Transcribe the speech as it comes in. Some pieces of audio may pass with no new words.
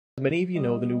Many of you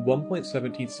know the new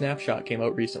 1.17 snapshot came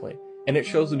out recently, and it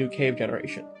shows the new cave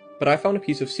generation. But I found a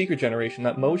piece of secret generation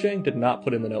that Mojang did not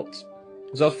put in the notes.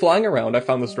 As I was flying around, I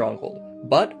found the stronghold,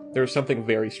 but there was something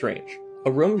very strange.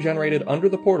 A room generated under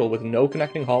the portal with no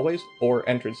connecting hallways or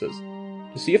entrances.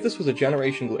 To see if this was a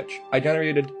generation glitch, I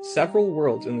generated several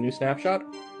worlds in the new snapshot,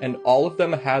 and all of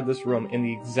them had this room in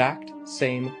the exact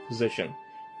same position.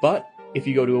 But if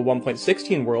you go to a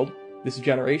 1.16 world, this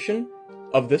generation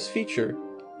of this feature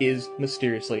is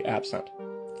mysteriously absent.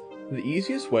 The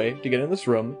easiest way to get in this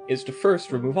room is to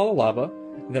first remove all the lava,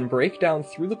 then break down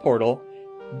through the portal,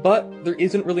 but there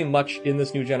isn't really much in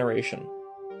this new generation.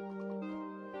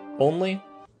 Only...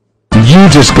 You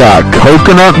just got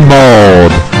coconut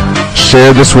mold!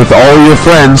 Share this with all your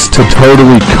friends to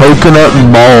totally coconut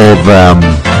mold them!